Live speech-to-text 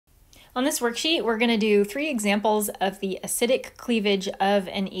On this worksheet, we're going to do 3 examples of the acidic cleavage of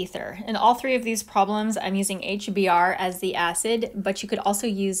an ether. In all 3 of these problems, I'm using HBr as the acid, but you could also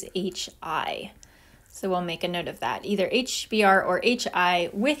use HI. So we'll make a note of that, either HBr or HI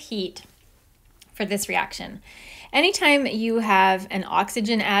with heat for this reaction. Anytime you have an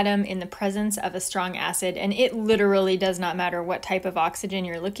oxygen atom in the presence of a strong acid, and it literally does not matter what type of oxygen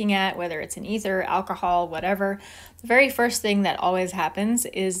you're looking at, whether it's an ether, alcohol, whatever, the very first thing that always happens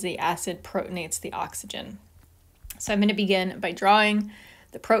is the acid protonates the oxygen. So I'm going to begin by drawing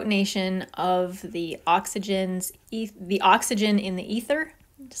the protonation of the oxygen in the ether,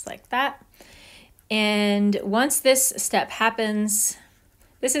 just like that. And once this step happens,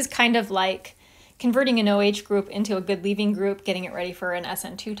 this is kind of like converting an OH group into a good leaving group, getting it ready for an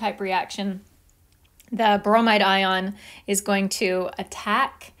SN2 type reaction. The bromide ion is going to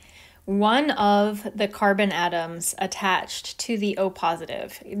attack one of the carbon atoms attached to the O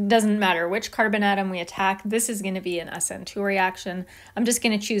positive. It doesn't matter which carbon atom we attack. This is going to be an SN2 reaction. I'm just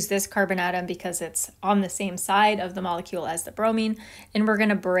going to choose this carbon atom because it's on the same side of the molecule as the bromine, and we're going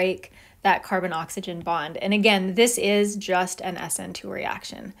to break that carbon-oxygen bond. And again, this is just an SN2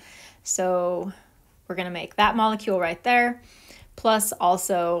 reaction. So we're going to make that molecule right there, plus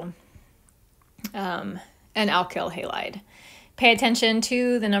also an alkyl halide. Pay attention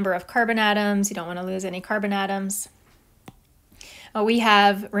to the number of carbon atoms. You don't want to lose any carbon atoms.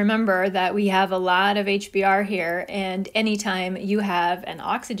 Remember that we have a lot of HBr here, and anytime you have an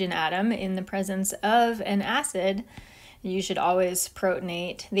oxygen atom in the presence of an acid, you should always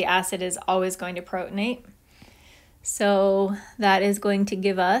protonate. The acid is always going to protonate. So that is going to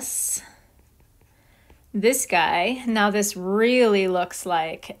give us this guy. Now this really looks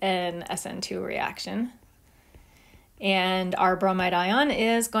like an SN2 reaction. And our bromide ion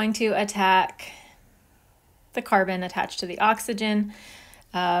is going to attack the carbon attached to the oxygen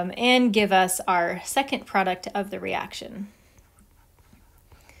and give us our second product of the reaction.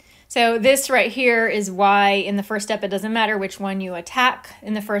 So this right here is why in the first step it doesn't matter which one you attack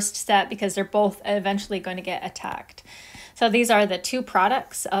in the first step, because they're both eventually going to get attacked. So these are the 2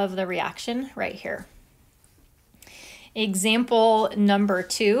 products of the reaction right here. Example number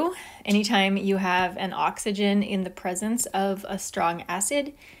 2, anytime you have an oxygen in the presence of a strong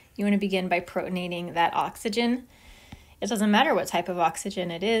acid, you want to begin by protonating that oxygen. It doesn't matter what type of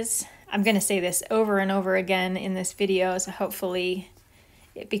oxygen it is. I'm going to say this over and over again in this video, so hopefully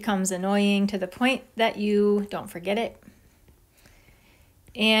it becomes annoying to the point that you don't forget it.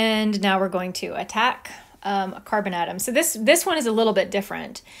 And now we're going to attack a carbon atom. So this one is a little bit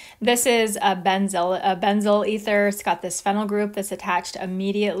different. This is a benzyl ether. It's got this phenyl group that's attached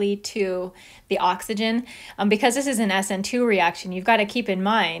immediately to the oxygen. Because this is an SN2 reaction, you've got to keep in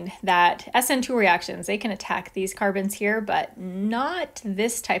mind that SN2 reactions, they can attack these carbons here, but not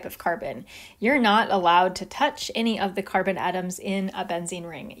this type of carbon. You're not allowed to touch any of the carbon atoms in a benzene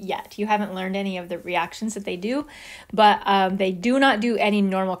ring yet. You haven't learned any of the reactions that they do, but they do not do any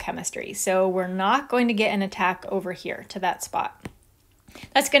normal chemistry. So we're not going to get an attack over here to that spot.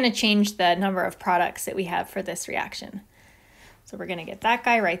 That's going to change the number of products that we have for this reaction. So we're going to get that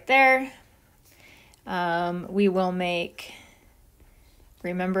guy right there. We will make,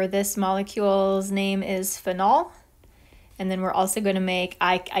 remember this molecule's name is phenol. And then we're also going to make,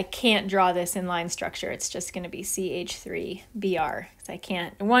 I can't draw this in line structure. It's just going to be CH3Br. Because I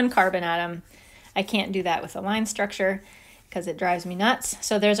can't, one carbon atom, I can't do that with a line structure because it drives me nuts.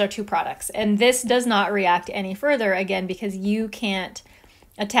 So there's our 2 products. And this does not react any further, again, because you can't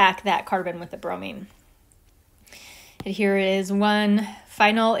attack that carbon with the bromine. And here is one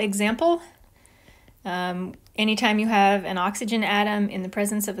final example. Anytime you have an oxygen atom in the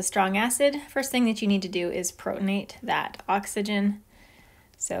presence of a strong acid, first thing that you need to do is protonate that oxygen.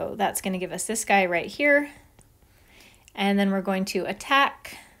 So that's going to give us this guy right here. And then we're going to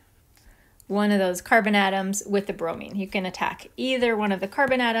attack one of those carbon atoms with the bromine. You can attack either one of the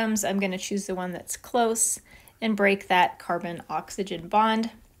carbon atoms. I'm going to choose the one that's close and break that carbon-oxygen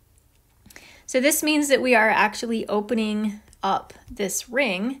bond. So this means that we are actually opening up this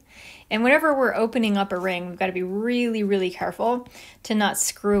ring. And whenever we're opening up a ring, we've got to be really, really careful to not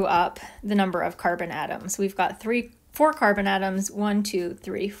screw up the number of carbon atoms. We've got 4 carbon atoms, 1, 2,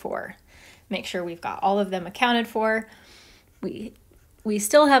 3, 4. Make sure we've got all of them accounted for. We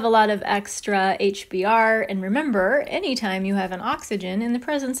still have a lot of extra HBr, and remember, anytime you have an oxygen in the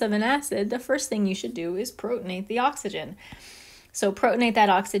presence of an acid, the first thing you should do is protonate the oxygen. So protonate that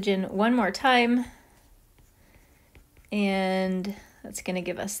oxygen one more time, and that's going to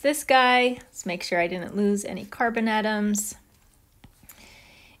give us this guy. Let's make sure I didn't lose any carbon atoms.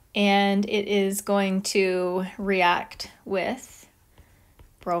 And it is going to react with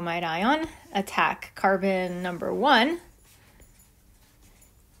bromide ion attack carbon number 1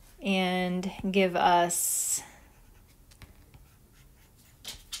 and give us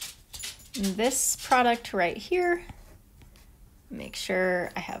this product right here. Make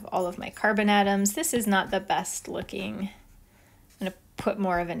sure I have all of my carbon atoms. This is not the best looking. I'm going to put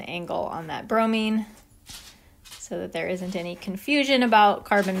more of an angle on that bromine so that there isn't any confusion about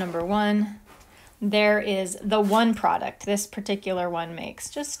carbon number 1. There is the one product. This particular one makes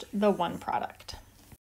just the one product.